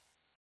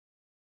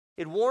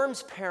It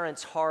warms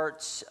parents'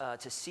 hearts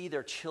to see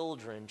their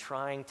children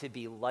trying to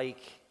be like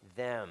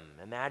them.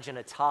 Imagine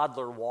a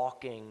toddler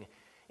walking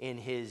in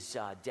his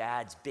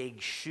dad's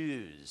big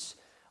shoes.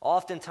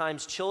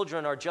 Oftentimes,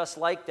 children are just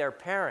like their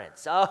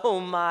parents. Oh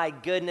my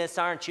goodness,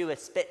 aren't you a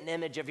spitting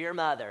image of your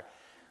mother?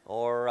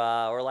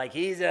 Or like,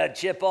 he's a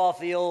chip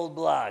off the old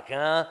block,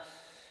 huh?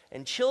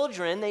 And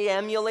children, they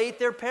emulate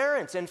their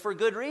parents, and for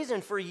good reason.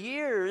 For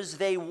years,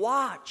 they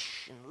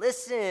watch and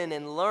listen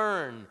and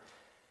learn.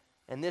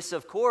 And this,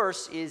 of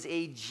course, is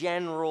a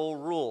general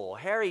rule.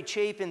 Harry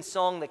Chapin's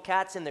song, The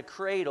Cat's in the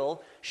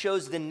Cradle,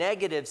 shows the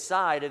negative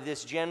side of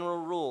this general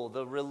rule.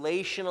 The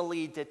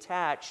relationally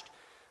detached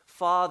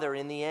father,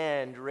 in the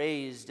end,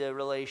 raised a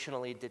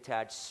relationally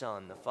detached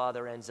son. The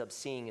father ends up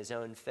seeing his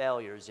own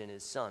failures in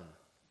his son.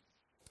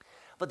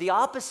 But the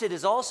opposite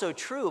is also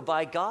true.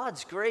 By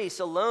God's grace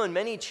alone,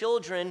 many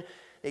children,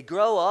 they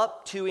grow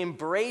up to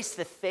embrace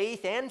the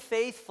faith and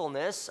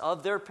faithfulness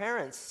of their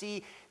parents.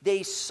 See,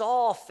 they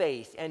saw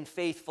faith and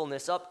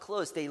faithfulness up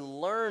close. They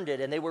learned it,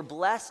 and they were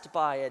blessed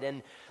by it.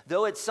 And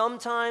though it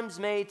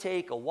sometimes may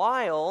take a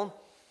while,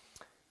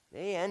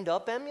 they end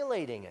up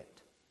emulating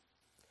it.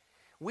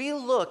 We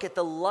look at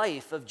the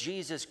life of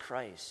Jesus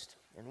Christ,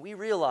 and we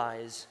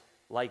realize,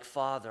 like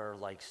Father,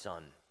 like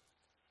Son.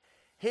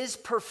 His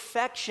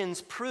perfections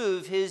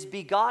prove his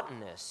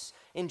begottenness.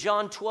 In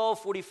John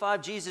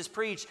 12:45, Jesus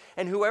preached,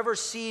 "And whoever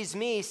sees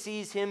me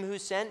sees him who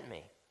sent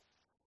me."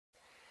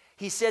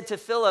 He said to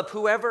Philip,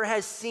 "Whoever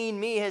has seen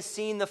me has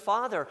seen the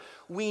Father."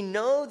 We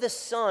know the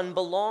Son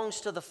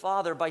belongs to the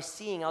Father by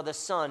seeing how the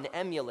Son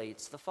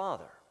emulates the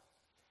Father.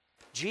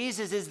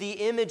 Jesus is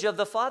the image of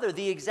the Father,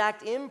 the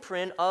exact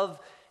imprint of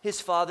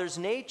his Father's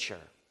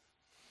nature.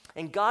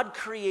 And God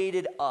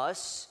created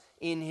us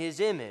in his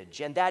image,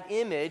 and that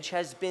image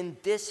has been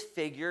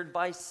disfigured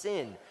by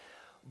sin.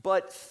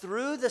 But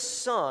through the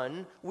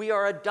Son, we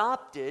are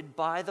adopted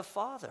by the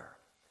Father.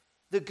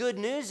 The good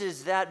news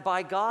is that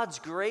by God's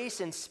grace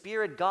and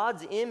Spirit,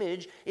 God's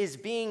image is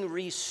being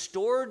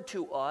restored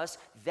to us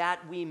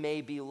that we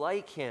may be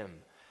like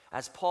him.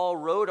 As Paul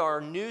wrote,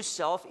 our new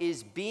self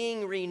is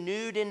being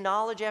renewed in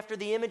knowledge after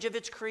the image of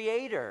its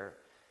Creator.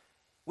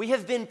 We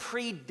have been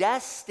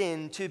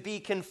predestined to be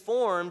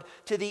conformed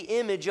to the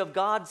image of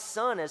God's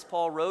Son, as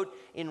Paul wrote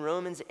in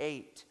Romans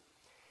 8.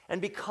 And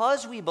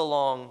because we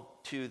belong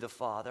to the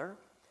Father,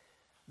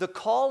 the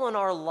call on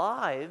our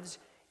lives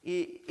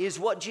is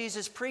what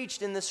Jesus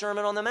preached in the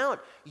Sermon on the Mount.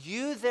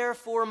 You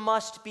therefore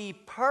must be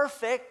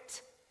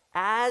perfect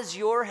as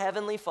your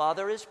heavenly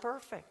Father is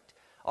perfect.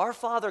 Our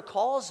Father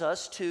calls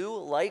us to,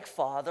 like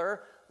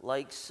Father,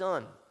 like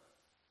Son.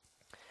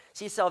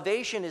 See,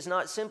 salvation is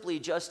not simply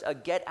just a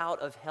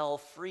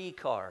get-out-of-hell-free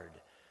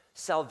card.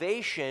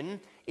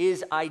 Salvation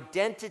is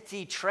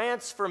identity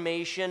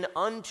transformation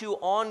unto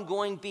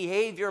ongoing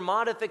behavior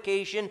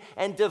modification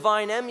and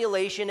divine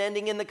emulation,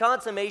 ending in the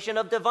consummation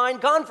of divine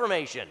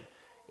confirmation.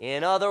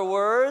 In other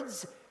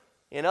words,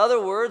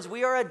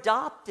 we are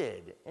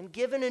adopted and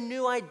given a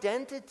new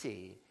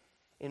identity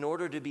in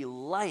order to be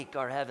like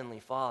our Heavenly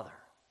Father,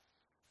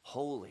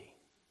 holy,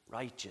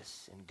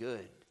 righteous, and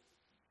good.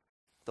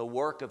 The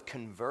work of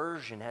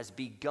conversion has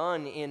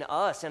begun in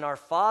us, and our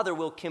Father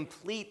will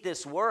complete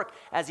this work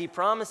as he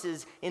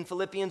promises in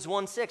Philippians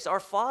 1:6. Our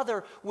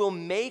Father will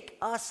make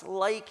us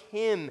like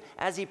him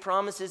as he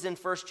promises in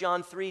 1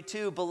 John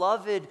 3:2.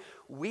 Beloved,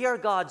 we are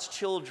God's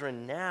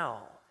children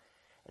now,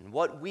 and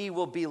what we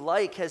will be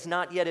like has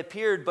not yet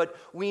appeared, but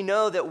we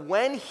know that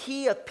when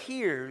he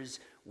appears,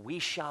 we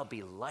shall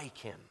be like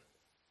him,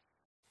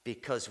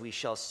 because we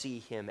shall see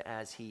him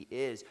as he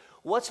is.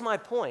 What's my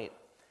point?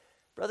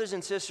 Brothers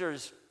and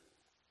sisters,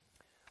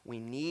 we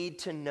need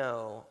to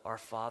know our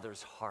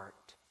Father's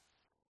heart.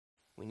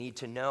 We need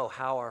to know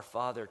how our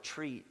Father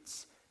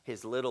treats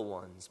his little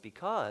ones,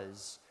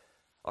 because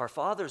our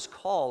Father's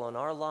call on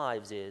our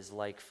lives is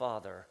like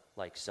Father,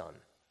 like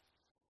Son.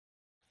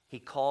 He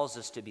calls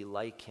us to be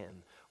like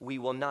him. We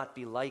will not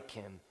be like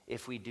him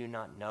if we do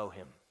not know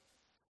him.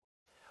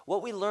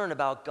 What we learn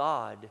about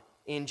God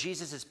in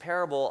Jesus'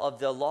 parable of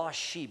the lost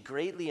sheep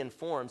greatly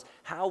informs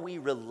how we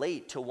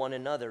relate to one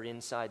another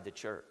inside the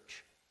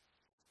church.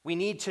 We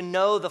need to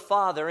know the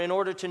Father in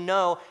order to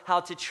know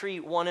how to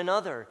treat one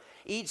another.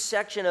 Each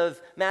section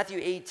of Matthew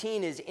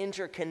 18 is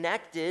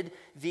interconnected.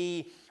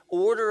 The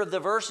order of the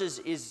verses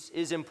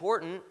is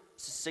important,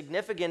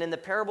 significant, and the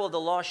parable of the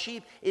lost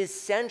sheep is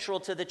central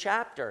to the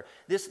chapter.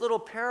 This little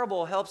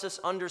parable helps us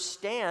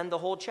understand the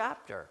whole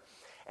chapter.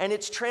 And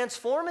it's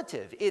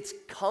transformative. It's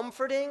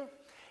comforting.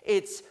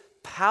 It's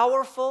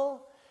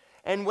powerful.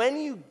 And when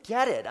you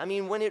get it,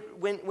 when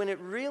it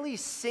really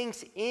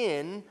sinks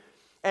in,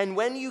 and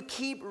when you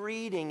keep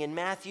reading in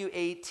Matthew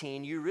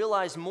 18, you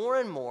realize more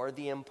and more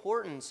the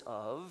importance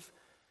of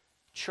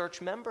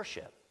church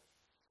membership,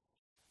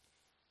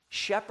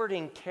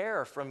 shepherding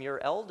care from your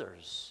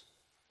elders,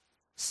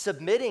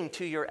 submitting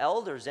to your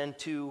elders and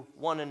to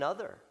one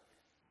another,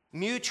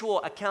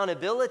 mutual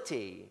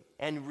accountability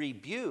and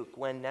rebuke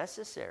when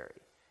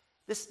necessary.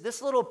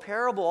 This little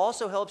parable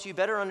also helps you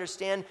better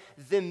understand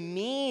the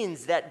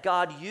means that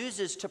God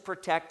uses to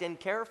protect and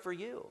care for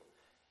you.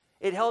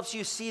 It helps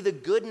you see the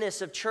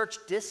goodness of church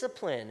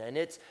discipline and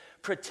its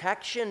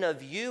protection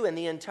of you and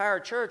the entire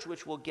church,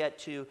 which we'll get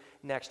to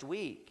next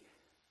week.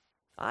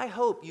 I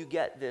hope you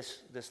get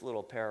this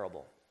little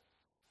parable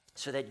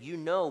so that you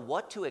know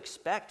what to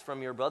expect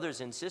from your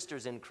brothers and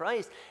sisters in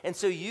Christ, and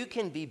so you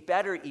can be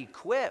better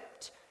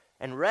equipped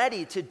and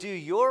ready to do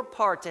your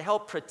part to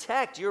help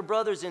protect your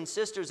brothers and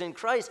sisters in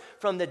Christ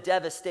from the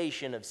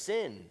devastation of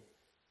sin.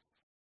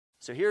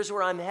 So here's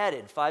where I'm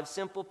headed. 5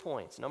 simple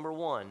points. Number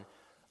 1,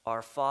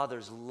 our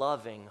Father's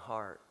loving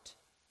heart.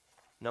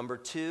 Number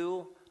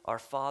 2, our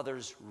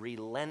Father's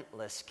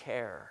relentless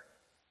care.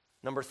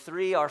 Number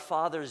 3, our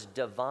Father's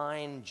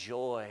divine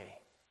joy.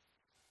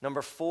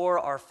 Number 4,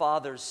 our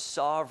Father's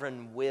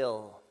sovereign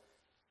will.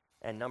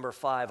 And number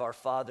 5, our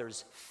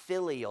Father's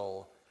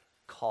filial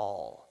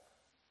call.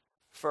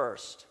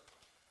 First,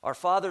 our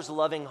Father's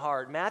loving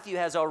heart. Matthew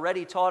has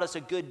already taught us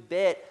a good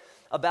bit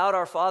about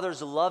our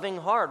Father's loving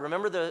heart.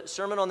 Remember the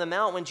Sermon on the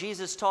Mount when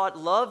Jesus taught,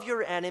 love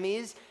your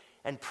enemies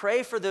and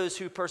pray for those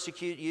who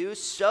persecute you,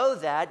 so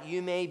that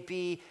you may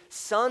be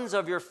sons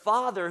of your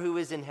Father who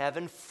is in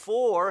heaven,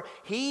 for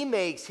he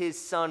makes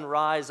his sun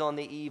rise on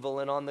the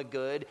evil and on the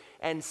good,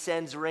 and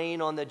sends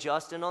rain on the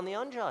just and on the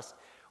unjust.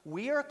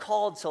 We are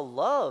called to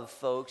love,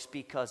 folks,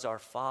 because our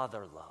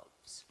Father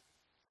loves.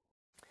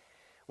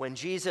 When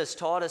Jesus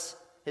taught us,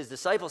 his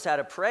disciples, how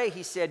to pray,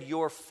 he said,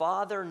 your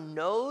Father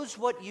knows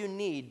what you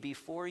need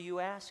before you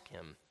ask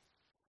him.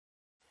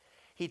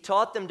 He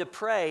taught them to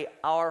pray,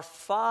 our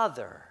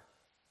Father,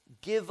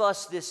 give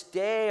us this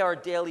day our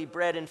daily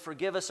bread and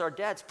forgive us our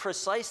debts,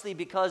 precisely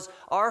because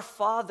our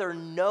Father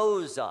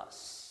knows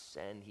us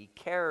and he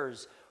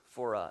cares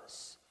for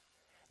us.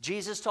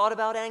 Jesus taught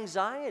about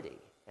anxiety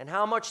and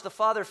how much the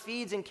Father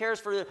feeds and cares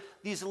for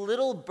these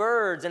little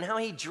birds and how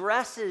he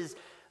dresses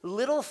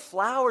little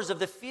flowers of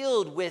the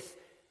field with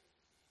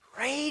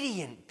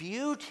radiant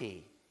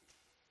beauty,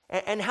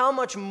 and how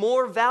much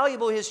more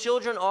valuable his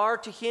children are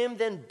to him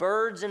than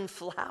birds and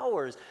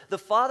flowers. The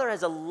Father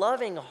has a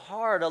loving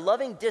heart, a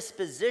loving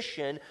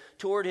disposition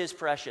toward his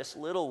precious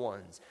little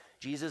ones.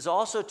 Jesus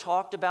also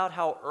talked about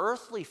how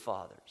earthly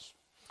fathers,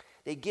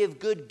 they give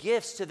good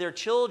gifts to their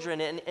children,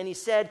 and he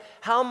said,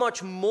 how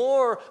much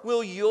more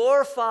will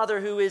your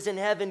Father who is in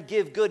heaven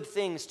give good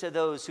things to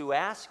those who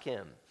ask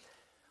him?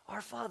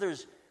 Our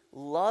Father's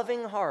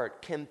loving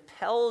heart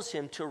compels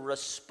him to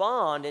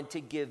respond and to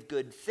give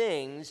good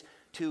things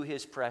to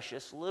his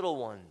precious little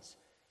ones.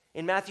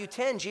 In Matthew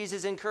 10,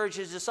 Jesus encouraged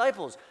his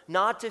disciples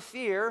not to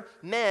fear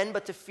men,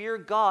 but to fear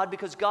God,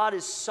 because God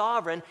is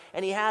sovereign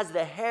and he has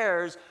the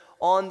hairs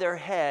on their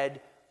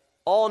head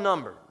all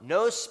numbered.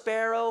 No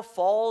sparrow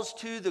falls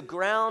to the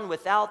ground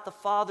without the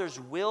Father's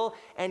will,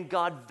 and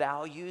God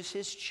values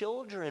his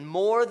children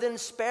more than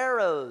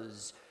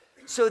sparrows.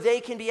 So they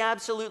can be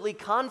absolutely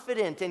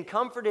confident and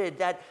comforted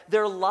that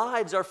their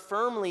lives are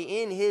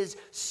firmly in his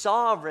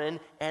sovereign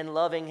and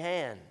loving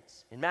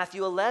hands. In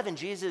Matthew 11,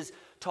 Jesus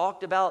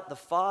talked about the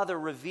Father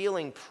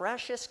revealing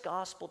precious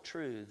gospel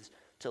truths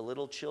to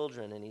little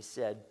children, and he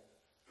said,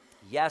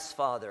 yes,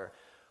 Father,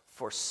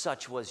 for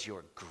such was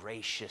your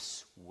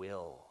gracious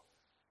will.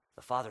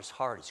 The Father's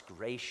heart is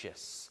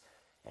gracious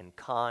and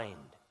kind.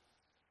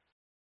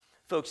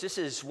 Folks, this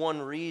is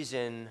one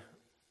reason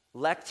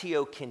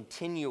Lectio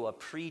Continua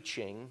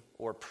preaching,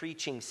 or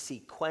preaching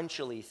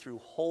sequentially through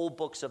whole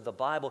books of the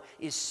Bible,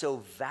 is so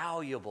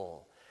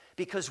valuable,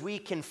 because we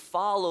can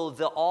follow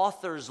the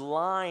author's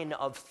line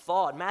of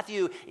thought.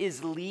 Matthew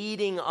is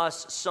leading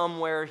us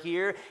somewhere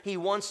here. He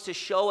wants to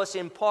show us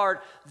in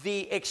part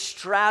the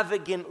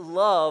extravagant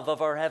love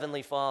of our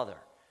Heavenly Father.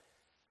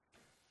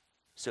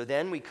 So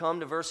then we come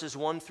to verses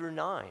 1 through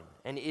 9.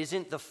 And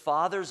isn't the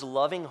Father's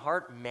loving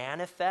heart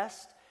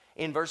manifest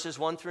in verses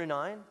 1 through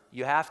 9?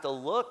 You have to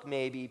look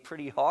maybe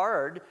pretty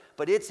hard,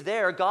 but it's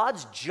there.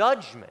 God's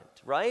judgment,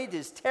 right,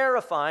 is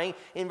terrifying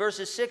in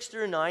verses 6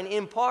 through 9,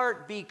 in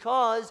part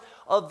because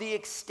of the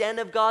extent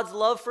of God's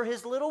love for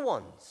his little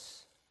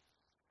ones.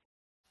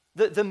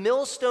 The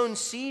millstone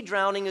sea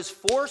drowning is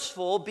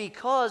forceful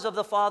because of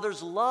the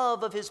Father's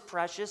love of his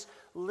precious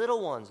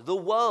little ones. The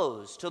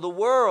woes to the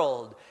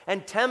world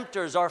and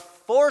tempters are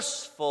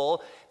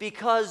forceful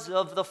because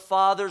of the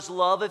Father's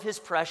love of his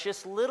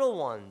precious little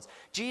ones.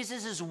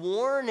 Jesus'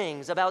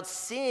 warnings about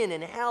sin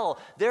and hell,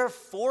 they're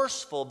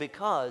forceful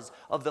because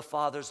of the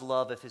Father's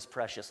love of his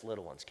precious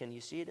little ones. Can you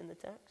see it in the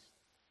text?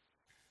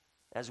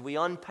 As we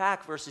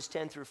unpack verses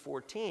 10 through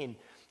 14,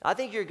 I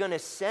think you're going to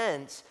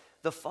sense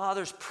the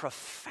Father's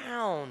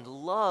profound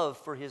love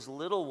for his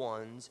little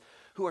ones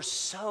who are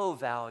so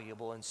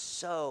valuable and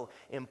so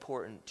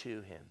important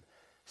to him.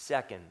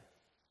 Second,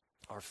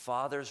 our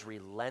Father's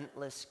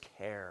relentless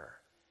care.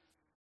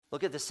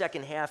 Look at the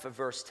second half of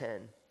verse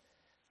 10.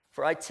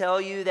 For I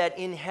tell you that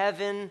in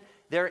heaven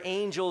their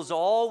angels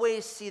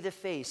always see the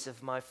face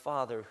of my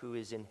Father who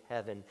is in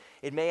heaven.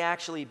 It may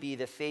actually be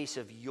the face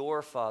of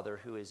your Father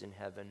who is in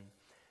heaven.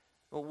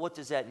 Well, what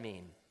does that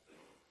mean?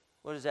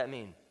 What does that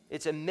mean?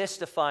 It's a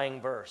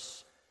mystifying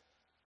verse.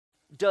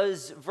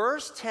 Does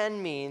verse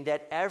 10 mean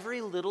that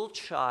every little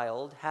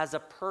child has a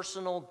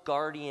personal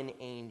guardian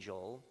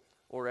angel,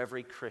 or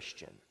every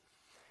Christian?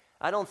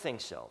 I don't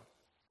think so.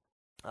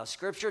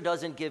 Scripture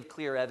doesn't give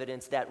clear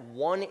evidence that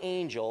one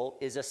angel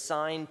is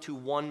assigned to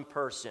one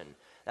person.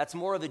 That's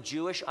more of a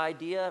Jewish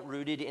idea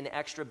rooted in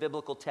extra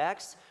biblical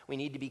texts. We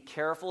need to be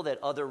careful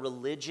that other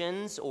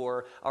religions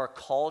or our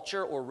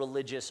culture or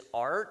religious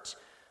art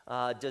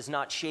does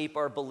not shape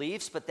our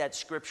beliefs, but that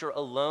Scripture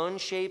alone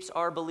shapes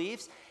our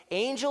beliefs.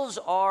 Angels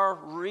are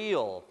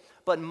real,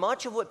 but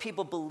much of what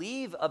people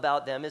believe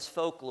about them is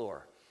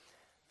folklore.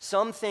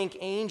 Some think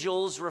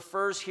angels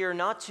refers here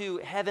not to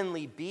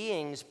heavenly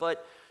beings,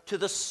 but to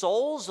the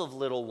souls of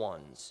little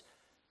ones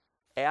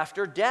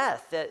after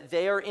death, that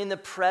they are in the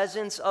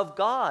presence of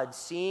God,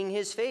 seeing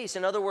his face.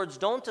 In other words,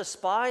 don't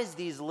despise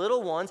these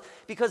little ones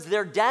because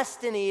their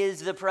destiny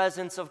is the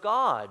presence of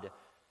God.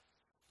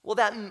 Well,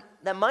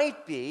 that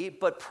might be,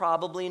 but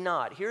probably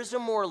not. Here's a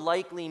more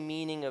likely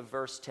meaning of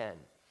verse 10.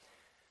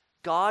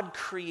 God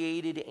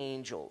created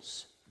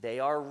angels. They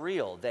are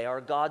real. They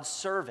are God's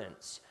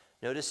servants.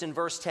 Notice in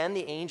verse 10,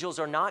 the angels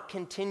are not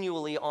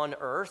continually on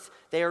earth.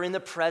 They are in the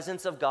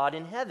presence of God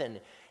in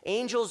heaven.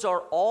 Angels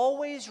are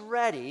always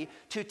ready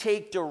to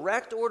take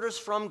direct orders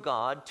from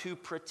God to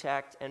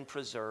protect and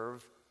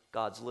preserve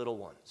God's little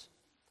ones.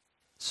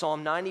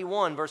 Psalm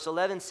 91, verse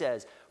 11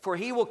 says, "For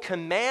he will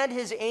command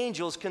his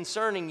angels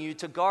concerning you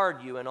to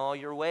guard you in all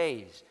your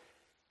ways."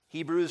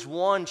 Hebrews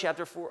 1,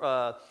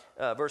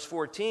 verse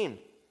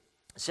 14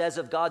 says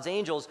of God's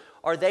angels,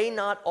 "Are they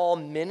not all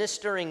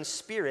ministering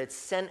spirits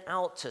sent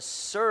out to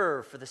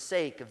serve for the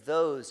sake of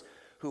those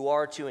who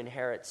are to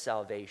inherit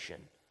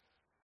salvation?"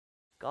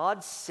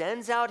 God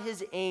sends out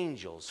his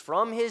angels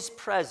from his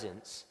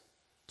presence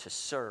to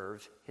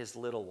serve his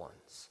little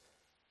ones.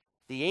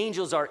 The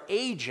angels are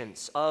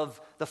agents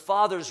of the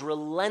Father's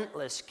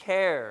relentless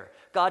care.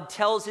 God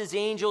tells his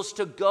angels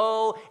to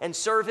go and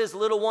serve his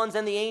little ones,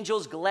 and the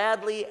angels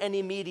gladly and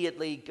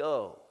immediately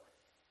go.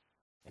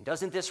 And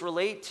doesn't this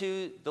relate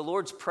to the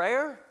Lord's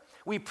Prayer?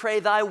 We pray,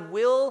 "Thy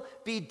will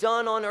be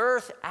done on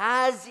earth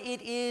as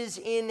it is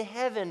in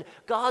heaven."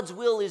 God's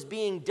will is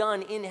being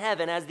done in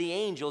heaven as the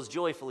angels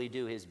joyfully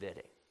do his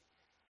bidding.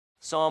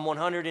 Psalm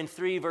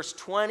 103, verse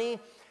 20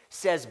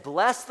 says,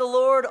 "Bless the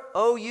Lord,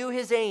 O you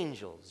his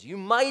angels, you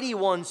mighty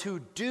ones who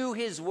do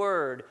his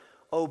word,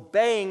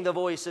 obeying the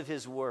voice of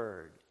his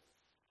word."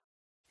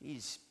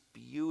 These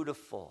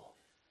beautiful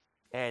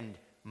and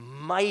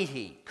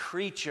mighty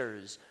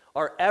creatures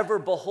are ever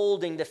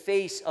beholding the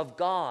face of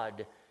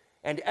God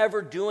and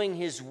ever doing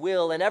his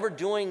will and ever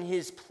doing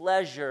his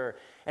pleasure.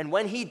 And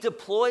when he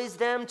deploys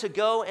them to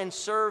go and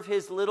serve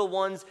his little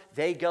ones,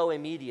 they go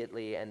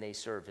immediately and they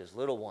serve his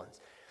little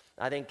ones.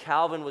 I think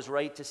Calvin was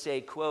right to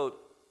say,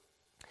 quote,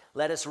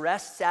 "Let us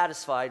rest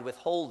satisfied with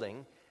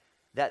holding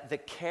that the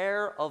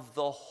care of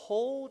the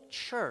whole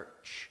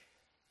church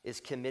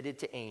is committed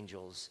to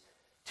angels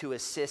to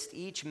assist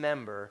each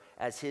member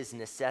as his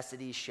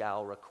necessities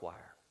shall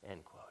require."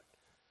 End quote.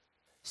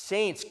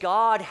 Saints,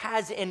 God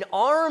has an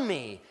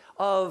army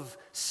of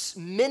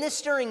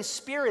ministering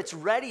spirits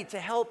ready to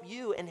help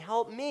you and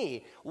help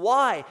me.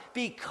 Why?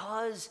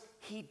 Because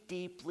he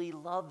deeply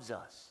loves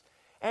us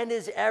and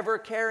is ever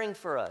caring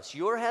for us.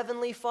 Your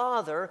heavenly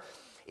Father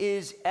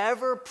is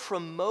ever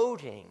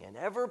promoting and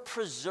ever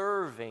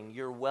preserving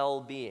your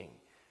well-being.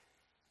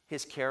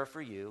 His care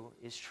for you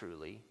is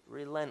truly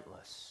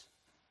relentless.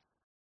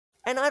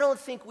 And I don't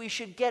think we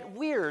should get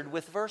weird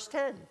with verse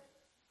 10.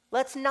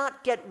 Let's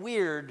not get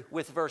weird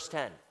with verse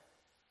 10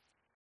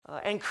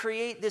 and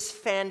create this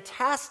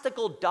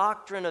fantastical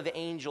doctrine of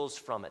angels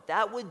from it.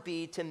 That would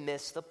be to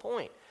miss the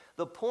point.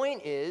 The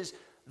point is,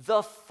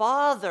 the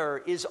Father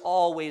is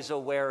always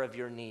aware of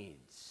your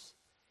needs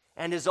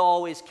and is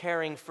always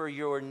caring for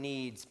your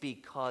needs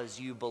because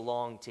you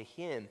belong to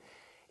him.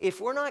 If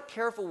we're not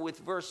careful with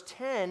verse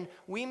 10,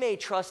 we may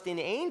trust in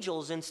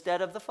angels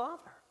instead of the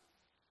Father.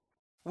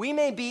 We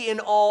may be in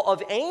awe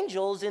of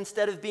angels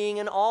instead of being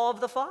in awe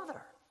of the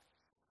Father.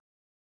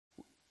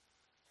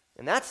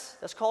 And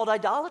that's called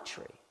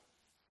idolatry.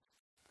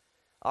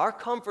 Our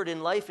comfort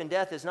in life and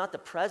death is not the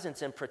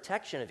presence and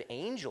protection of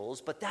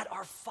angels, but that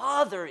our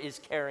Father is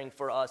caring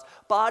for us,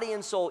 body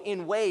and soul,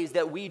 in ways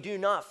that we do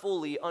not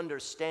fully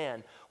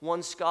understand.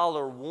 One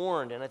scholar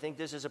warned, and I think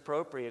this is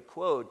appropriate,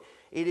 quote,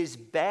 "It is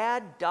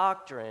bad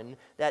doctrine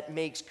that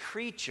makes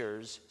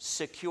creatures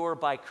secure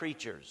by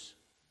creatures.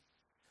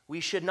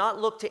 We should not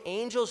look to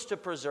angels to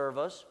preserve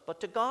us,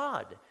 but to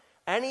God.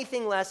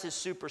 Anything less is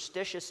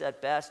superstitious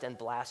at best and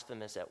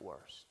blasphemous at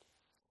worst."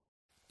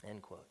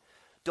 End quote.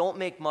 Don't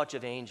make much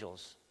of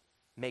angels.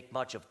 Make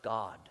much of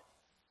God.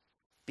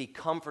 Be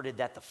comforted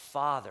that the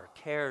Father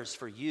cares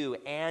for you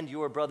and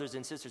your brothers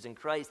and sisters in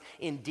Christ,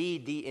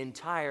 indeed the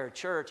entire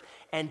church,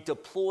 and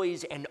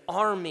deploys an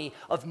army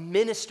of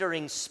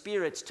ministering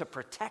spirits to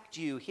protect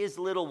you, his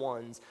little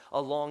ones,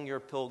 along your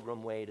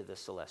pilgrim way to the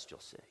celestial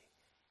city.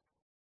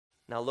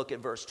 Now look at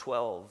verse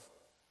 12.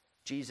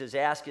 Jesus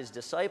asked his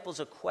disciples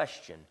a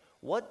question.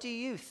 What do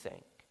you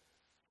think?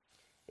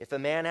 If a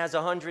man has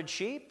 100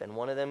 sheep and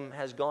one of them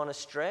has gone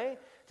astray,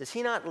 does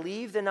he not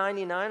leave the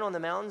 99 on the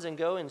mountains and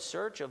go in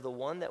search of the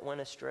one that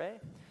went astray?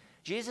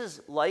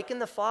 Jesus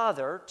likened the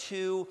Father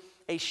to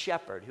a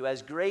shepherd who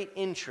has great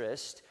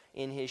interest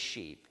in his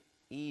sheep,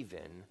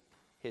 even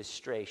his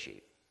stray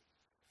sheep.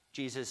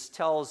 Jesus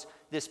tells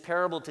this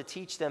parable to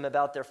teach them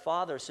about their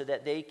Father so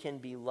that they can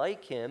be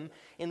like him.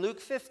 In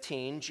Luke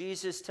 15,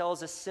 Jesus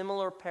tells a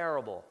similar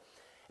parable,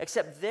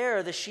 except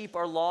there the sheep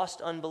are lost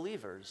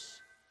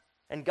unbelievers.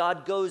 And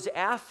God goes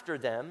after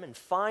them and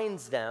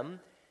finds them,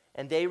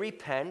 and they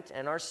repent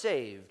and are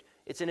saved.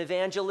 It's an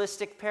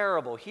evangelistic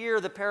parable. Here,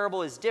 the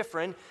parable is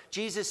different.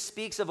 Jesus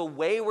speaks of a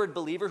wayward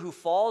believer who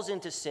falls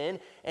into sin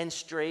and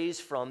strays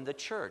from the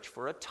church.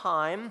 For a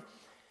time,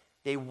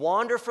 they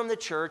wander from the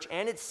church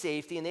and its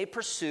safety, and they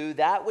pursue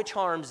that which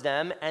harms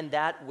them and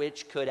that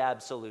which could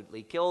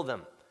absolutely kill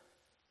them.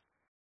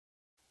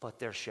 But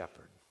their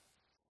shepherd,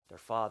 their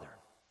Father,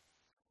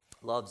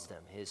 loves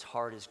them. His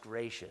heart is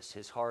gracious.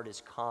 His heart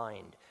is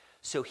kind.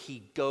 So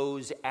he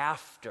goes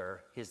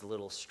after his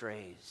little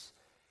strays.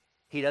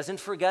 He doesn't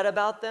forget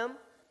about them.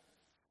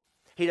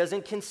 He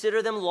doesn't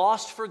consider them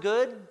lost for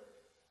good.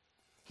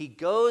 He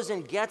goes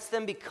and gets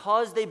them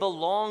because they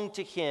belong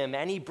to him,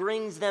 and he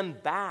brings them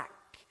back.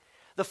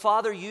 The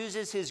Father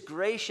uses his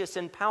gracious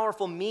and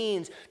powerful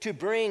means to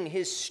bring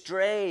his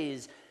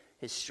strays,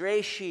 his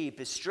stray sheep,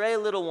 his stray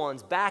little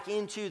ones back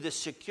into the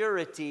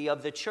security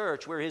of the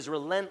church where his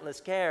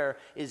relentless care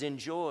is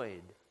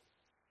enjoyed.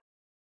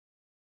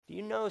 Do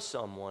you know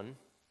someone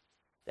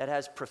that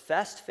has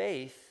professed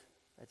faith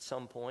at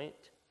some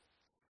point,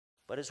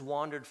 but has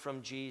wandered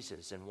from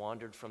Jesus and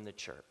wandered from the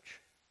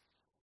church?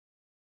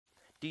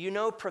 Do you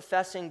know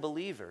professing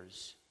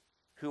believers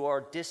who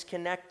are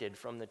disconnected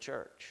from the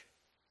church?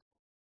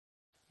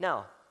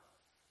 Now,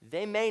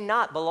 they may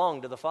not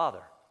belong to the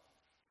Father.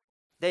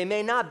 They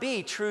may not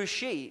be true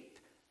sheep.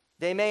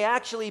 They may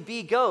actually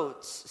be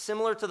goats,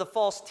 similar to the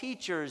false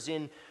teachers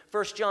in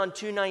 1 John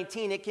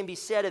 2:19. It can be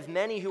said of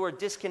many who are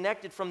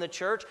disconnected from the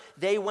church,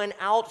 they went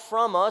out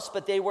from us,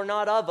 but they were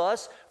not of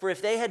us. For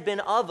if they had been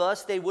of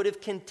us, they would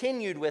have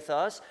continued with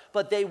us,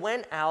 but they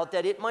went out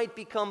that it might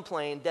become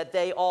plain that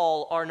they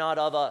all are not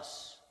of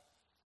us.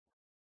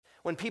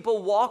 When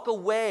people walk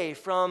away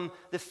from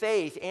the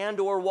faith and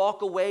or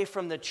walk away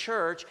from the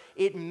church,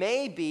 it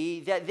may be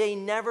that they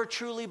never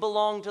truly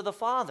belong to the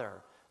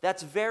Father.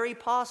 That's very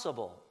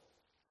possible.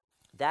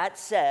 That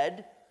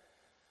said,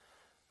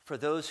 for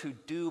those who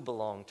do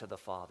belong to the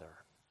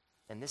Father,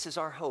 and this is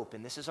our hope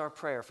and this is our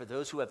prayer for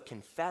those who have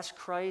confessed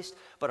Christ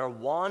but are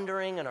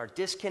wandering and are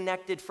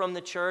disconnected from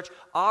the church,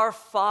 our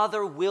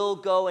Father will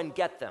go and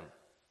get them.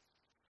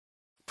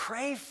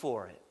 Pray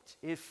for it.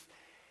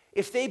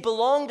 If they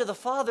belong to the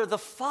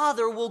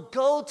Father will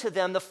go to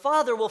them, the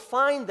Father will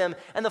find them,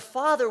 and the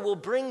Father will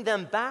bring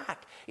them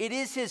back. It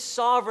is his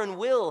sovereign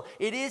will.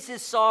 It is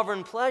his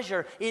sovereign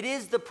pleasure. It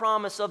is the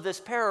promise of this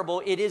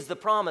parable. It is the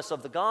promise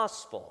of the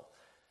gospel.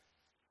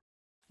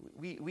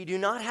 We do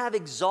not have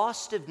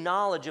exhaustive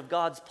knowledge of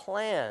God's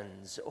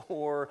plans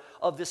or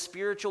of the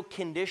spiritual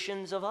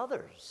conditions of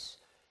others.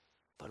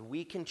 But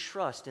we can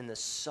trust in the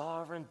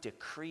sovereign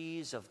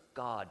decrees of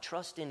God,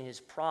 trust in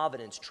his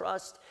providence,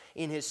 trust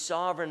in his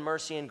sovereign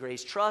mercy and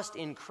grace, trust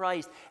in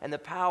Christ and the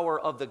power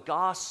of the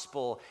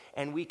gospel,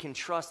 and we can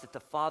trust that the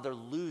Father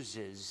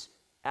loses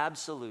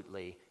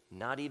absolutely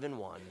not even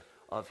one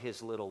of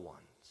his little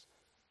ones.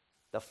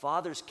 The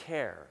Father's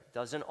care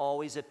doesn't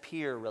always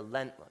appear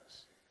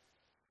relentless,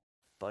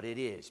 but it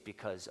is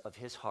because of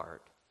his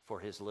heart for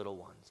his little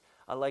ones.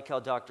 I like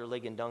how Dr.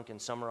 Ligon Duncan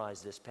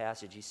summarized this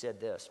passage. He said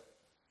this: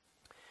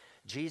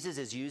 Jesus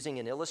is using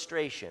an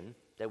illustration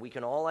that we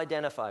can all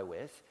identify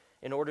with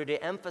in order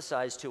to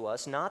emphasize to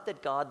us not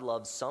that God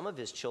loves some of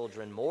his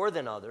children more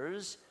than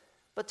others,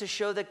 but to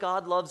show that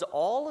God loves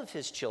all of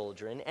his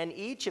children and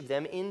each of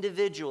them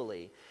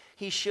individually.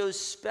 He shows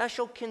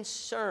special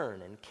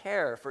concern and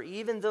care for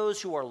even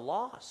those who are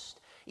lost,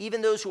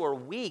 even those who are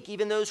weak,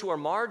 even those who are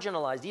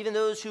marginalized, even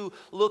those who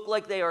look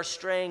like they are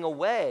straying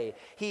away.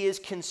 He is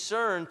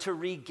concerned to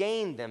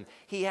regain them.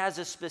 He has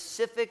a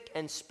specific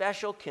and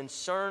special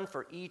concern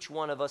for each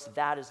one of us.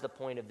 That is the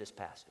point of this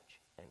passage.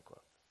 End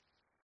quote.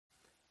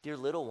 Dear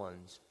little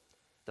ones,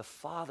 the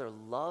Father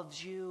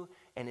loves you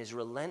and is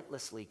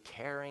relentlessly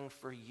caring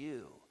for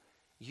you.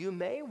 You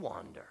may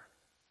wander.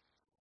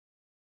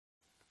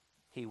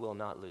 He will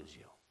not lose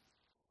you.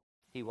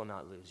 He will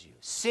not lose you.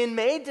 Sin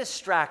may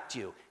distract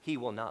you. He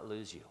will not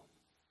lose you.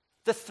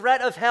 The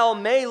threat of hell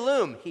may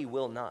loom. He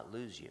will not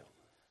lose you.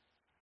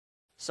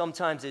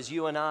 Sometimes as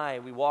you and I,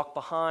 we walk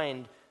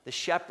behind the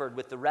shepherd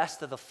with the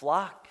rest of the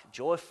flock,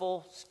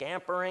 joyful,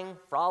 scampering,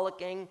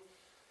 frolicking,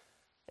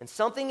 and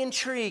something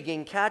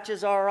intriguing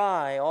catches our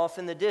eye off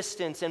in the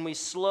distance, and we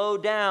slow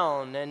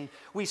down and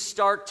we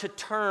start to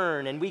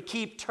turn, and we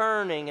keep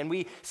turning, and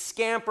we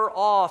scamper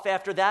off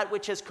after that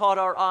which has caught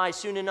our eye.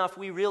 Soon enough,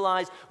 we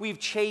realize we've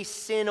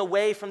chased sin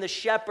away from the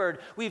shepherd.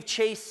 We've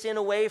chased sin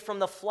away from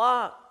the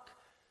flock.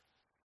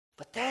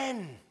 But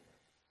then,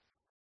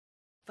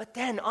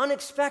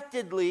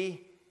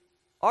 unexpectedly,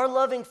 Our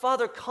loving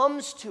Father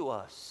comes to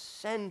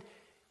us and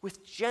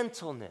with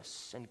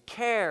gentleness and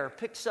care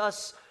picks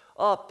us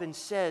up and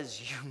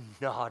says, "You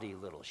naughty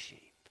little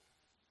sheep.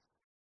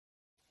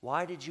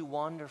 Why did you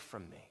wander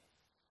from me?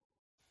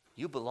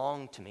 You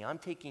belong to me. I'm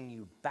taking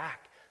you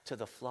back to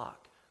the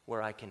flock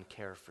where I can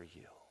care for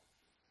you."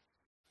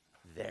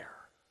 There.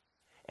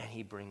 And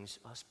he brings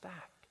us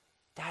back.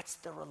 That's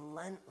the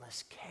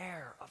relentless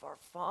care of our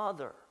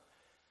Father.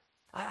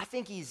 I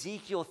think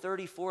Ezekiel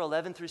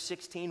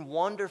 34:11-16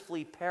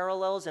 wonderfully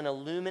parallels and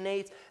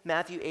illuminates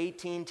Matthew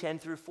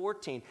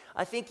 18:10-14.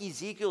 I think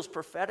Ezekiel's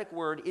prophetic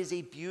word is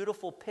a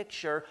beautiful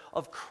picture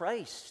of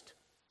Christ,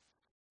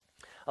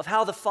 of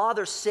how the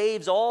Father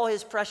saves all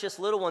his precious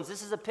little ones.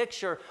 This is a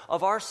picture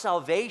of our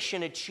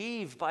salvation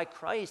achieved by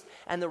Christ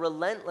and the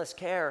relentless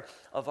care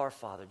of our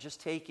Father.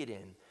 Just take it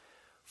in.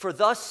 "For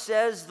thus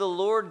says the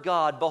Lord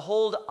God,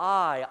 behold,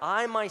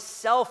 I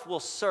myself will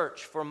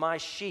search for my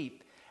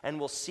sheep and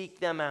will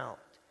seek them out.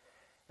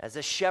 As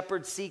a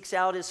shepherd seeks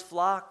out his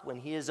flock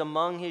when he is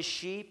among his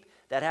sheep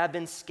that have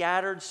been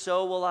scattered,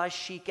 so will I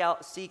seek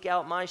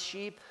out my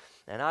sheep,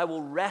 and I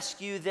will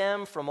rescue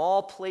them from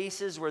all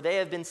places where they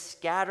have been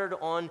scattered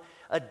on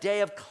a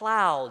day of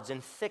clouds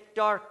and thick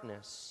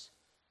darkness.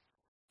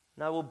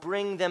 And I will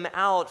bring them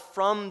out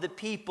from the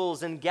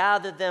peoples and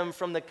gather them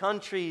from the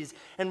countries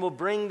and will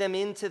bring them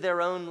into their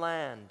own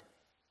land.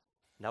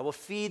 And I will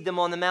feed them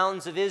on the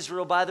mountains of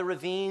Israel by the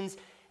ravines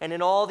and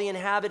in all the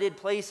inhabited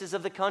places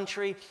of the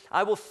country.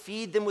 I will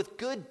feed them with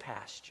good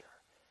pasture.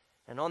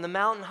 And on the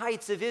mountain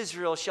heights of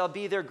Israel shall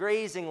be their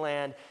grazing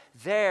land.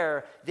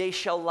 There they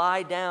shall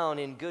lie down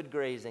in good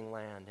grazing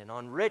land. And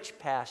on rich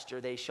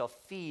pasture they shall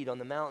feed on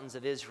the mountains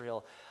of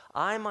Israel.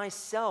 I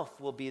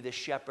myself will be the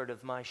shepherd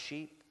of my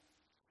sheep.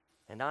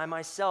 And I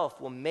myself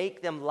will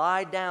make them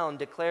lie down,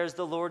 declares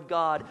the Lord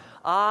God.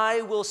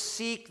 I will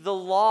seek the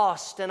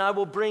lost, and I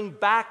will bring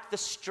back the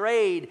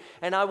strayed,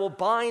 and I will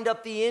bind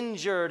up the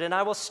injured, and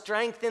I will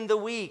strengthen the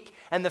weak,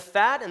 and the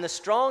fat and the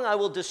strong I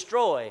will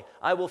destroy.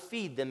 I will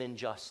feed them in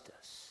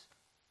justice."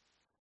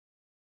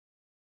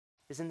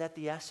 Isn't that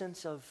the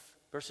essence of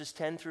verses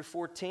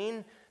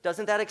 10-14?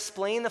 Doesn't that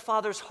explain the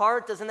Father's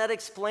heart? Doesn't that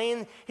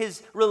explain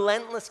his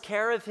relentless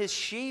care of his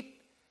sheep?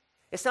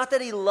 It's not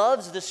that he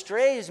loves the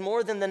strays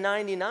more than the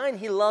 99.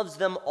 He loves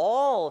them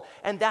all.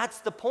 And that's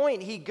the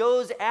point. He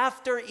goes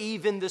after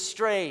even the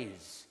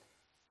strays.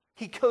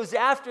 He goes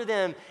after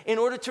them in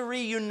order to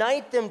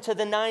reunite them to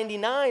the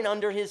 99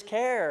 under his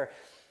care.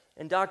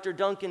 And Dr.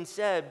 Duncan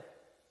said,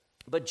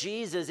 but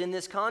Jesus, in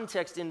this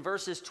context, in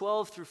verses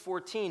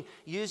 12-14,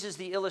 uses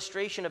the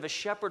illustration of a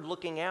shepherd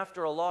looking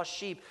after a lost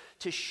sheep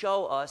to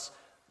show us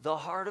the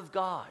heart of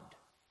God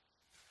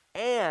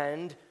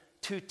and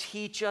to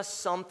teach us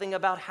something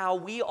about how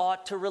we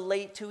ought to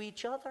relate to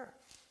each other.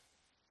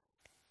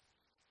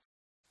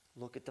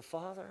 Look at the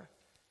Father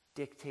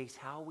dictates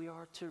how we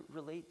are to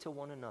relate to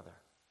one another.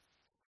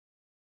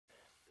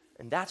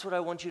 And that's what I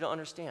want you to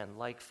understand,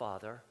 like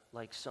Father,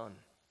 like Son.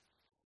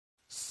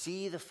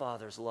 See the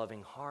Father's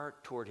loving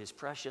heart toward his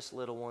precious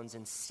little ones,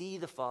 and see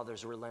the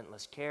Father's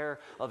relentless care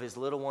of his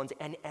little ones,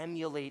 and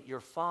emulate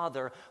your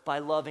Father by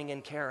loving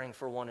and caring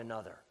for one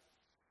another.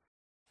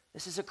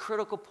 This is a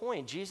critical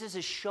point. Jesus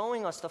is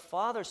showing us the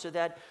Father so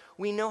that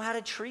we know how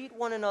to treat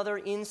one another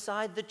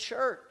inside the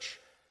church.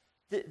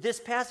 This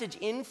passage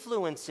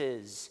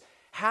influences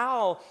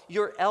how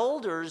your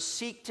elders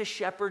seek to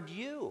shepherd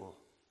you.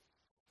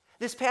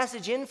 This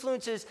passage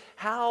influences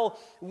how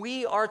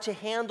we are to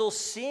handle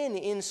sin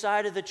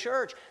inside of the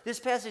church. This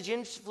passage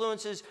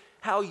influences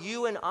how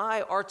you and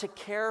I are to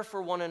care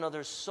for one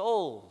another's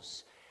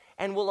souls.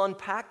 And we'll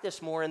unpack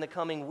this more in the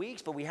coming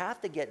weeks, but we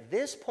have to get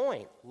this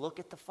point. Look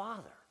at the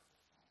Father.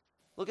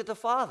 Look at the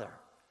Father.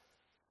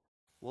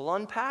 We'll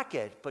unpack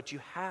it, but you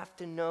have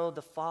to know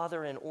the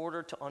Father in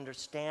order to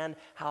understand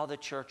how the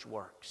church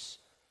works.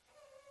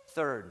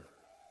 Third,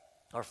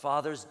 our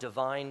Father's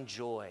divine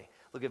joy.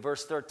 Look at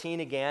verse 13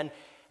 again.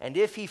 And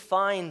if he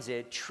finds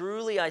it,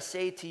 truly I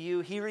say to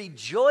you, he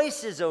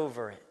rejoices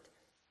over it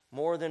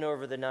more than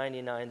over the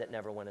 99 that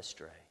never went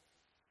astray.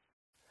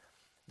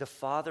 The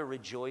Father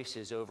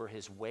rejoices over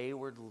his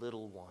wayward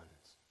little ones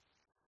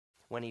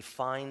when he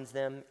finds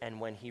them and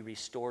when he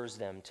restores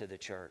them to the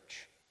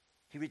church.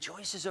 He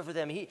rejoices over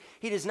them. He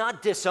does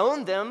not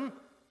disown them.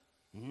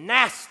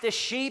 Nasty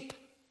sheep,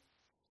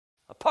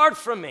 apart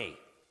from me.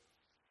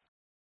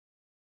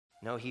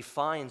 No, he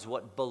finds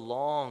what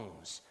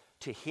belongs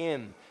to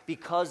him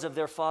because of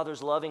their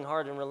Father's loving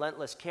heart and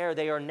relentless care.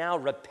 They are now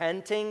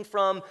repenting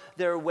from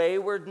their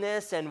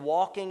waywardness and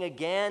walking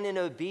again in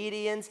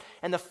obedience.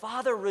 And the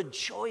Father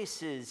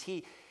rejoices.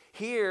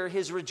 Here,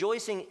 his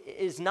rejoicing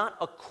is not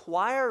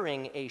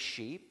acquiring a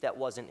sheep that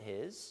wasn't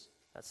his.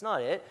 That's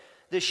not it.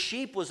 The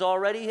sheep was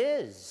already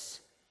his.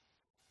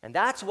 And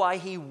that's why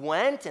he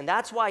went, and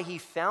that's why he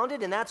found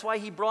it, and that's why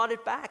he brought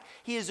it back.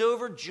 He is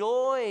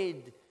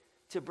overjoyed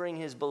to bring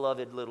his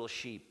beloved little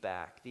sheep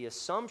back. The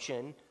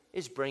assumption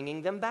is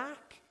bringing them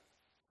back.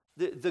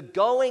 The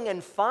going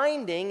and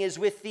finding is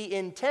with the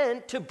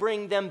intent to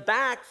bring them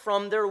back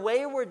from their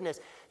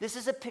waywardness. This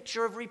is a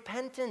picture of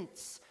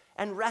repentance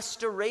and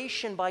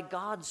restoration by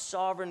God's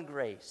sovereign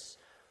grace.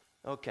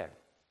 Okay.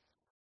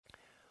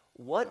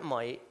 What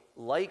might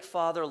like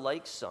father,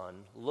 like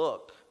son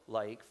look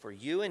like for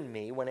you and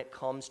me when it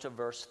comes to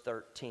verse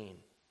 13?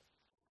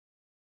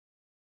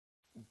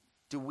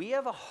 Do we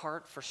have a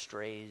heart for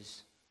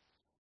strays?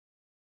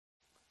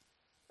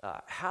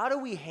 How do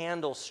we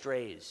handle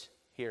strays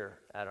here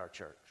at our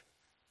church?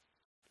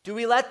 Do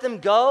we let them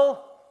go?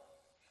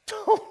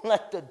 Don't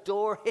let the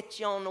door hit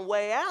you on the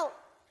way out.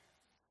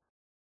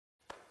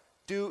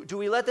 Do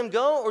we let them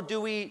go, or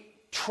do we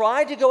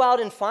try to go out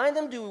and find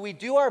them? Do we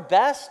do our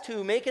best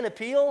to make an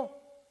appeal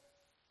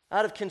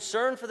out of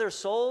concern for their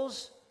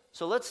souls?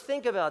 So let's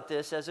think about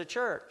this as a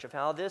church, of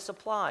how this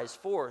applies.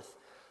 Fourth,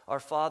 our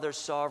Father's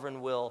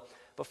sovereign will.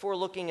 Before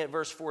looking at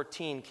verse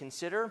 14,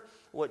 consider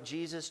what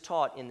Jesus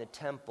taught in the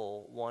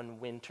temple one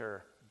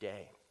winter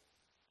day.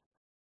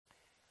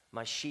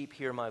 My sheep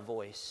hear my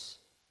voice,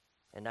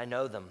 and I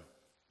know them,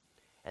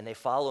 and they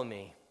follow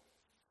me.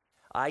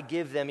 I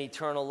give them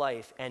eternal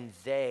life, and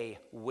they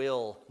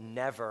will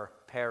never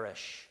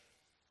perish.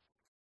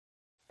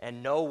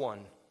 And no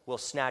one will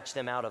snatch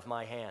them out of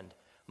my hand.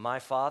 My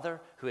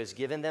Father, who has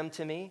given them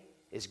to me,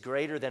 is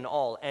greater than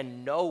all,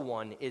 and no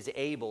one is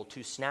able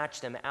to snatch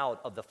them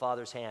out of the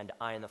Father's hand.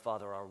 I and the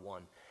Father are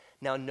one.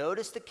 Now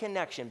notice the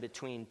connection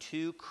between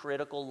two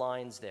critical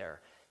lines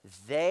there.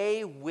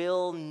 They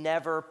will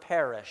never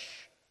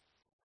perish,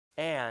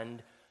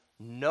 and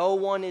no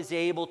one is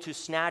able to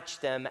snatch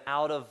them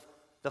out of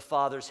the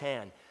Father's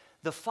hand.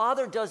 The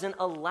Father doesn't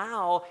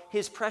allow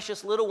his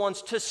precious little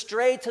ones to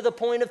stray to the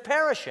point of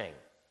perishing.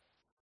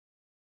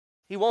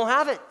 He won't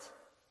have it.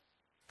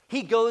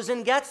 He goes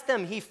and gets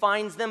them. He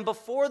finds them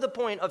before the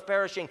point of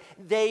perishing.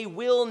 They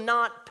will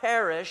not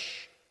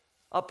perish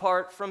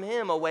apart from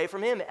him, away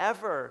from him,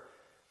 ever.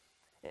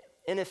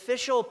 An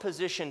official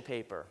position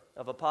paper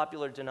of a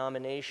popular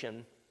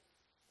denomination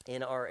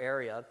in our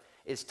area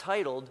is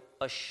titled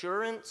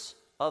Assurance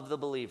of the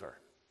Believer.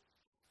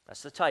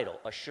 That's the title,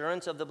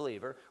 Assurance of the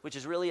Believer, which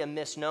is really a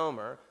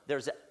misnomer.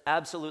 There's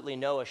absolutely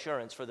no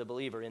assurance for the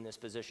believer in this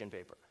position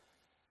paper.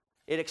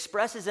 It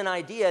expresses an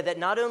idea that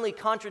not only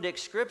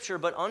contradicts Scripture,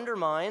 but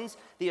undermines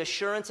the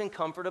assurance and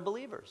comfort of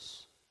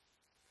believers.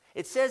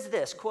 It says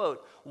this,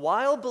 quote,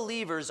 while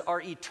believers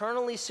are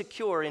eternally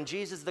secure in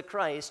Jesus the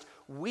Christ,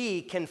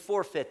 we can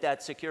forfeit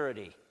that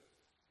security.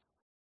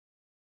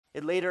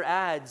 It later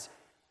adds,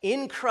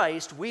 in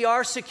Christ we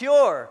are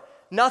secure.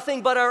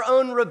 Nothing but our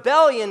own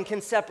rebellion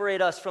can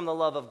separate us from the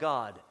love of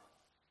God.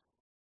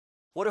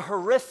 What a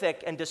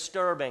horrific and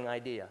disturbing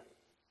idea.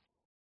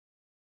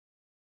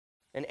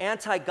 An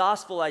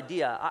anti-gospel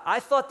idea.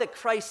 I thought that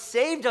Christ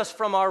saved us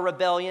from our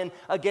rebellion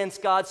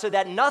against God so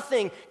that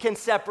nothing can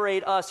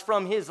separate us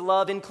from his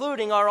love,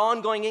 including our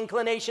ongoing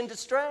inclination to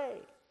stray.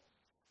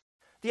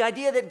 The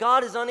idea that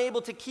God is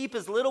unable to keep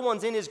his little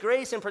ones in his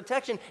grace and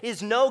protection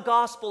is no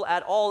gospel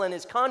at all and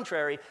is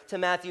contrary to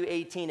Matthew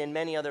 18 and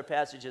many other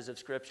passages of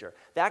Scripture.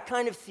 That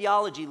kind of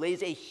theology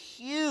lays a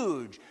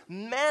huge,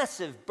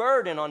 massive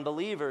burden on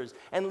believers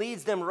and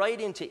leads them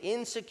right into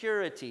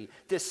insecurity,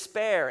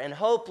 despair, and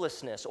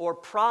hopelessness, or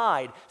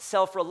pride,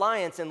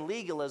 self-reliance, and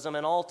legalism,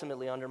 and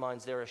ultimately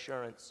undermines their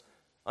assurance,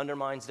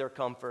 undermines their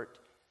comfort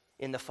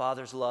in the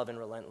Father's love and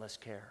relentless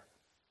care.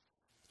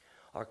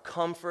 Our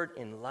comfort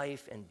in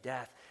life and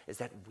death is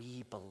that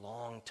we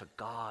belong to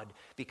God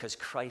because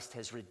Christ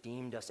has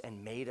redeemed us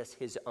and made us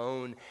his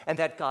own, and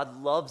that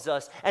God loves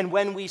us. And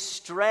when we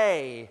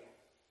stray,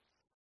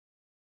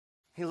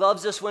 he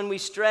loves us when we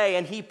stray,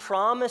 and he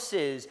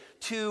promises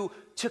to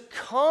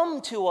come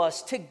to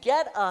us, to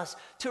get us,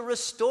 to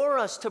restore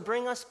us, to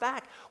bring us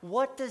back.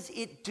 What does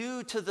it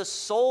do to the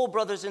soul,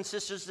 brothers and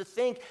sisters, to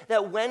think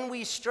that when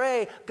we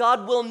stray,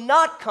 God will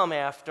not come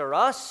after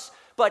us,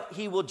 but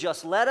he will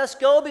just let us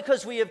go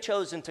because we have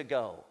chosen to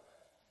go?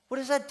 What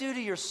does that do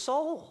to your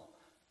soul?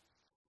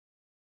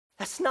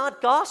 That's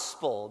not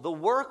gospel. The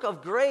work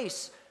of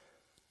grace,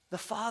 the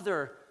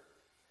Father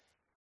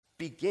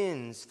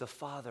begins, the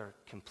Father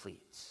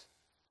completes.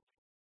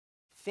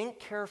 Think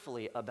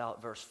carefully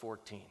about verse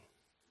 14.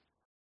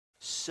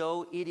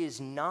 So it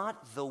is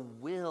not the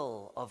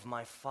will of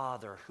my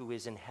Father who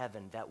is in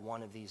heaven that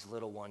one of these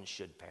little ones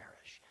should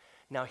perish.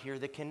 Now hear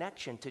the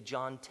connection to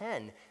John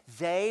 10.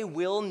 They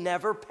will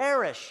never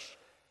perish,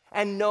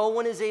 and no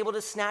one is able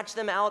to snatch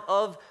them out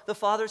of the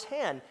Father's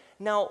hand.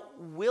 Now,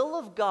 will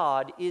of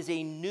God is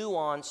a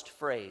nuanced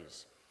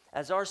phrase.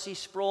 As R.C.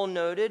 Sproul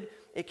noted,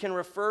 it can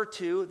refer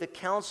to the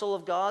counsel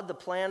of God, the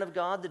plan of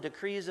God, the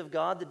decrees of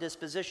God, the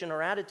disposition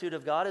or attitude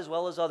of God, as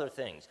well as other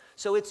things.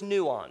 So it's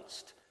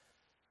nuanced.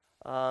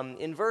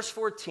 In verse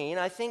 14,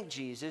 I think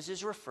Jesus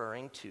is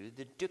referring to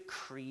the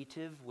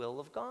decretive will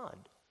of God.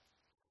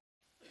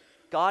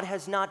 God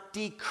has not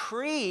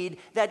decreed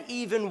that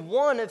even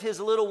one of his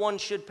little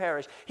ones should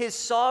perish. His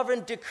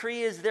sovereign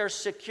decree is their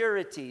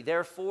security.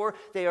 Therefore,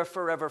 they are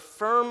forever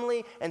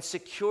firmly and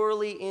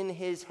securely in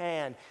his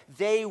hand.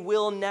 They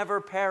will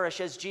never perish,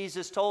 as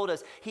Jesus told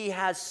us. He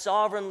has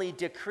sovereignly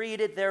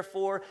decreed it.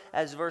 Therefore,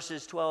 as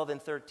verses 12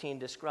 and 13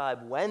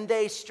 describe, when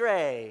they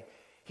stray,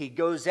 he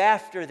goes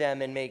after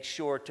them and makes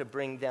sure to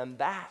bring them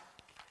back.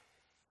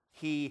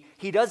 He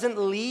doesn't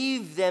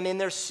leave them in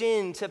their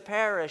sin to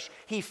perish.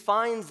 He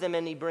finds them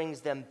and he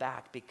brings them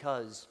back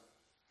because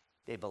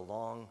they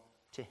belong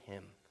to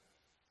him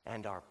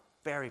and are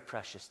very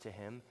precious to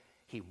him.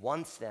 He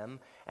wants them,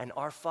 and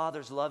our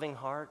Father's loving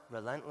heart,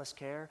 relentless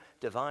care,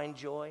 divine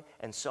joy,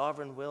 and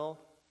sovereign will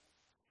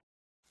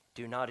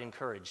do not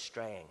encourage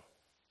straying.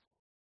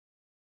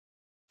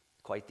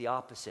 Quite the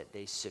opposite.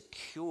 They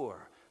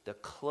secure the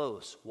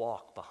close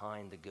walk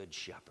behind the good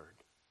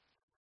shepherd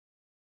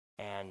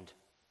and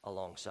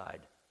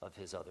alongside of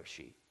his other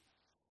sheep.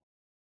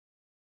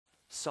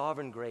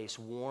 Sovereign grace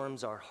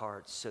warms our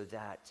hearts so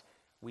that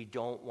we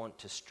don't want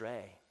to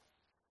stray,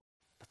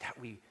 but that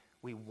we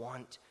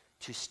want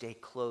to stay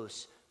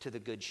close to the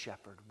good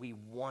shepherd. We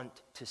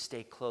want to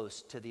stay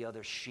close to the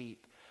other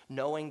sheep.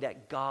 Knowing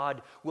that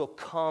God will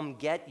come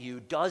get you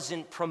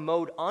doesn't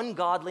promote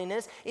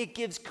ungodliness. It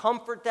gives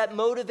comfort that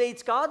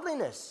motivates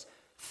godliness.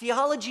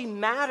 Theology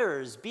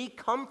matters. Be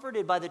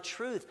comforted by the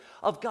truth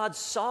of God's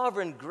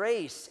sovereign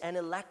grace and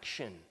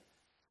election.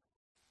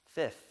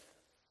 Fifth,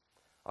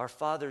 our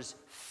Father's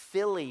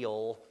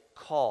filial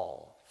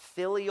call.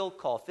 Filial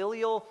call.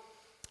 Filial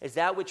is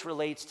that which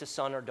relates to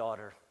son or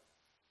daughter.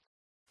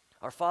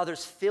 Our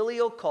Father's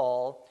filial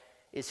call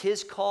is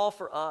his call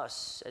for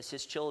us as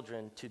his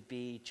children to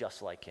be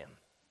just like him.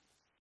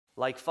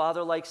 Like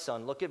father, like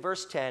son. Look at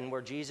verse 10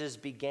 where Jesus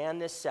began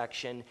this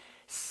section.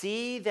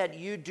 See that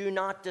you do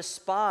not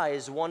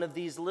despise one of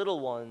these little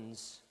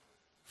ones.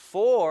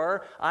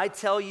 For I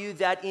tell you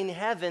that in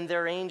heaven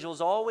their angels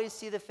always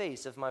see the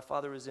face of my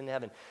Father who is in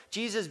heaven.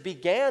 Jesus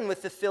began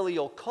with the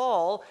filial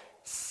call.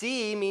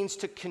 See means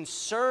to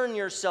concern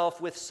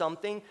yourself with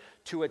something,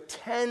 to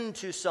attend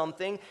to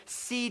something.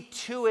 See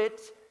to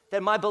it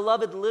that my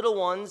beloved little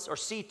ones, or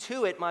see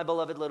to it, my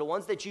beloved little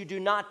ones, that you do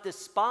not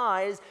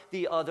despise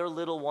the other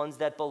little ones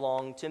that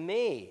belong to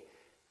me.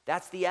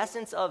 That's the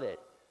essence of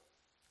it.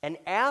 And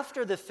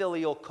after the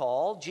filial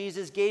call,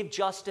 Jesus gave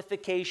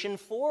justification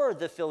for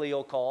the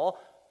filial call,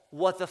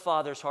 what the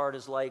Father's heart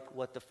is like,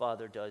 what the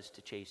Father does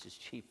to chase his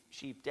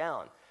sheep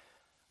down.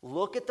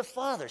 Look at the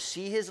Father,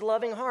 see his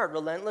loving heart,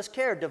 relentless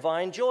care,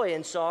 divine joy,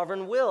 and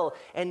sovereign will,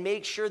 and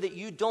make sure that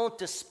you don't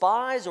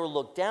despise or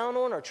look down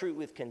on or treat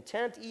with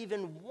contempt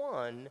even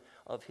one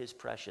of his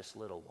precious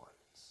little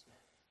ones,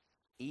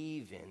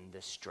 even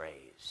the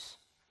strays.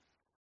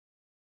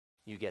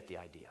 You get the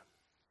idea.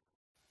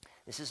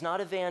 This is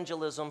not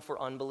evangelism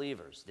for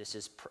unbelievers. This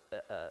is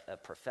a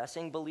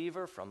professing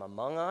believer from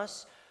among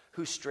us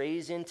who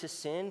strays into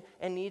sin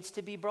and needs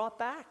to be brought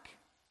back.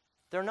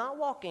 They're not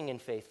walking in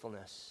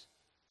faithfulness.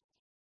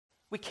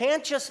 We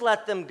can't just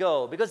let them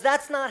go because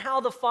that's not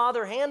how the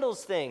Father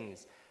handles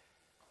things.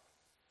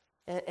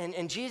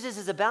 And Jesus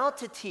is about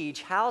to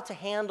teach how to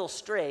handle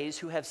strays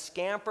who have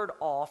scampered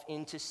off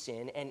into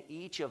sin, and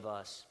each of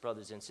us,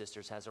 brothers and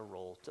sisters, has a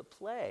role to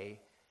play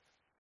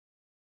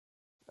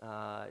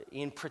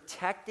in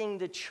protecting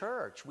the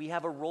church. We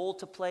have a role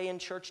to play in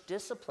church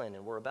discipline,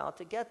 and we're about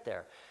to get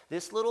there.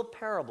 This little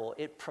parable,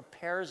 it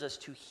prepares us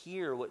to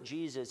hear what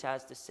Jesus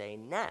has to say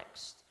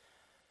next.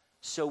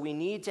 So we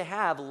need to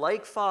have,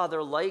 like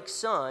Father, like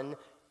Son,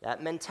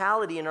 that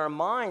mentality in our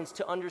minds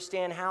to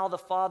understand how the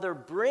Father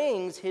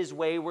brings his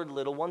wayward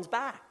little ones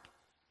back.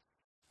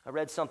 I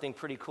read something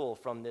pretty cool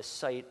from this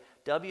site,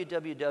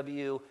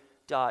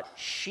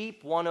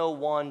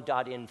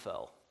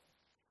 www.sheep101.info.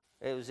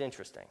 It was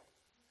interesting.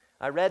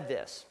 I read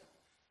this.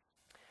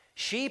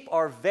 Sheep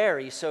are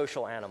very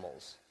social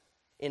animals.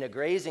 In a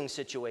grazing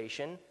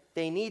situation,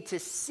 they need to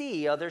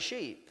see other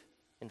sheep.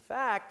 In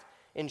fact,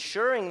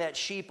 ensuring that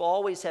sheep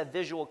always have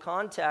visual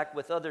contact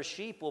with other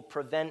sheep will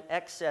prevent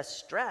excess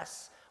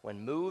stress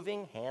when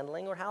moving,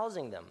 handling, or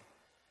housing them.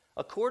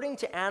 According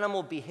to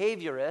animal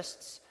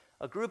behaviorists,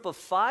 a group of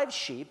 5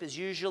 sheep is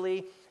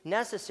usually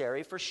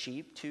necessary for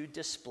sheep to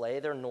display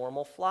their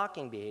normal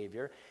flocking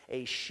behavior.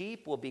 A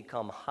sheep will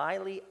become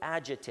highly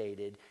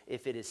agitated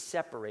if it is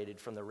separated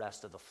from the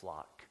rest of the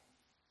flock.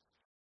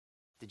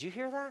 Did you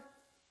hear that?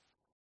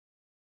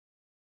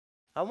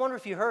 I wonder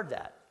if you heard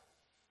that.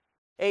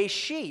 A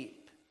sheep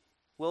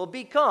will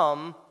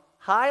become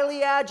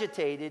highly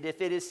agitated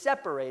if it is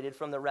separated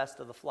from the rest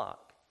of the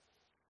flock.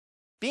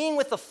 Being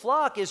with the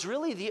flock is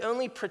really the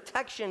only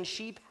protection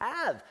sheep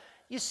have.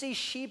 You see,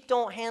 sheep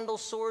don't handle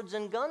swords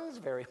and guns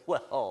very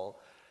well.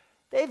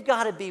 They've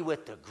got to be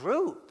with the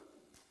group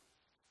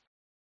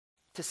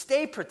to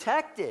stay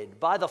protected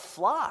by the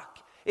flock.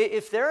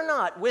 If they're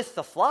not with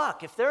the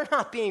flock, if they're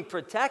not being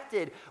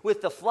protected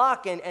with the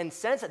flock and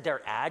sense that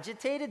they're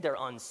agitated, they're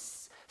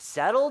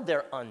unsettled,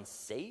 they're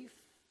unsafe.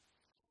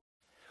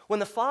 When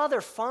the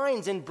Father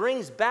finds and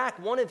brings back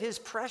one of his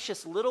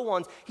precious little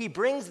ones, he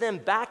brings them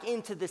back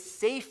into the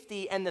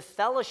safety and the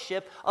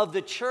fellowship of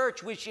the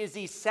church, which is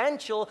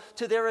essential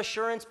to their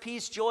assurance,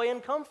 peace, joy,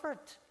 and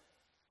comfort.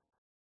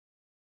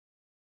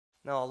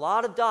 Now, a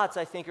lot of dots,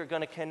 I think, are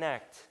going to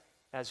connect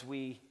as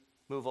we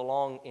move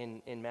along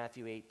in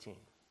Matthew 18.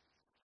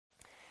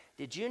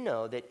 Did you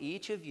know that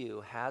each of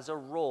you has a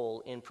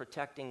role in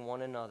protecting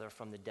one another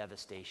from the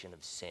devastation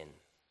of sin?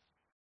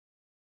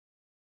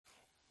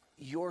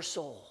 Your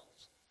souls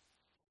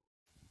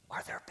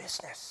are their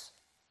business.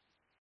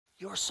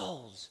 Your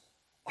souls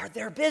are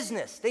their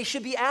business. They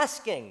should be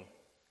asking.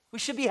 We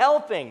should be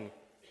helping.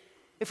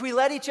 If we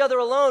let each other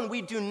alone,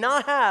 we do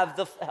not have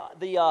the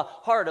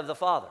heart of the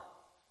Father.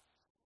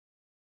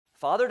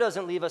 Father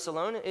doesn't leave us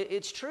alone.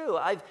 It's true.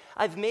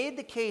 I've made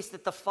the case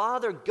that the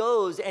Father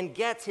goes and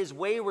gets his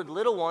wayward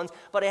little ones,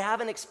 but I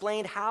haven't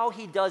explained how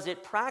he does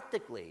it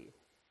practically.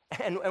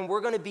 And we're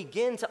going to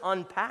begin to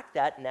unpack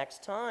that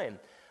next time.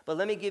 But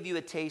let me give you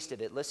a taste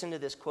of it. Listen to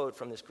this quote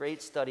from this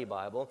great study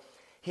Bible.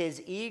 His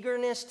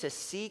eagerness to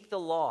seek the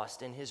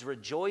lost and his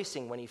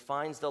rejoicing when he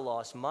finds the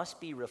lost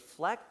must be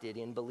reflected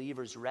in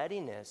believers'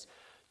 readiness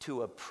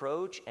to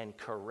approach and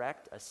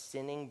correct a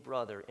sinning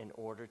brother in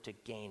order to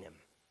gain him.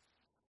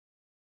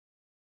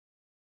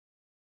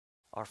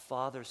 Our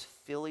Father's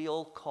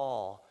filial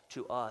call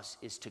to us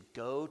is to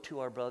go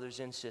to our brothers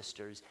and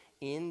sisters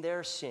in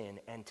their sin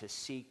and to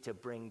seek to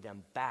bring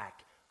them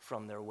back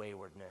from their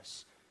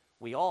waywardness.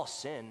 We all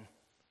sin,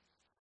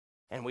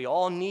 and we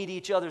all need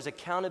each other's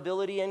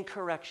accountability and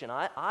correction.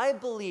 I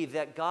believe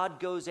that God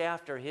goes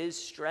after his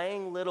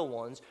straying little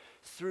ones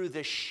through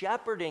the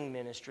shepherding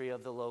ministry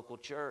of the local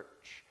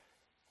church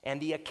and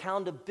the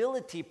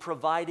accountability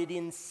provided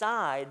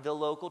inside the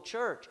local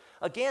church.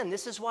 Again,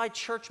 this is why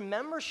church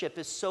membership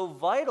is so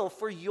vital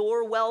for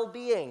your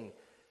well-being.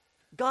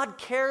 God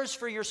cares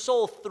for your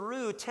soul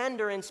through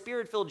tender and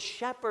spirit-filled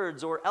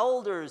shepherds or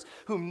elders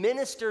who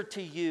minister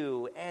to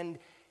you, and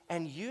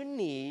you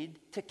need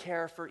to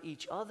care for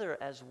each other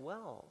as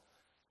well.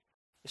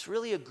 It's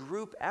really a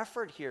group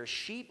effort here.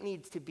 Sheep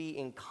needs to be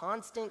in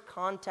constant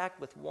contact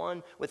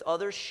with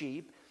other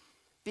sheep,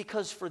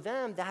 because for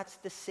them, that's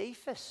the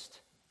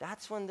safest.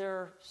 That's when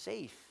they're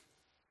safe.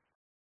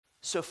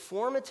 So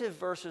formative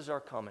verses are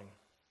coming,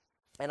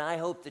 and I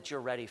hope that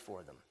you're ready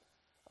for them.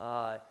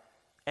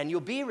 And you'll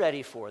be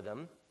ready for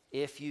them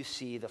if you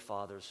see the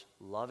Father's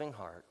loving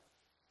heart,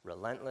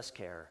 relentless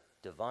care,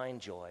 divine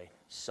joy,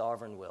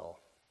 sovereign will,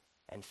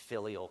 and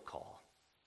filial call.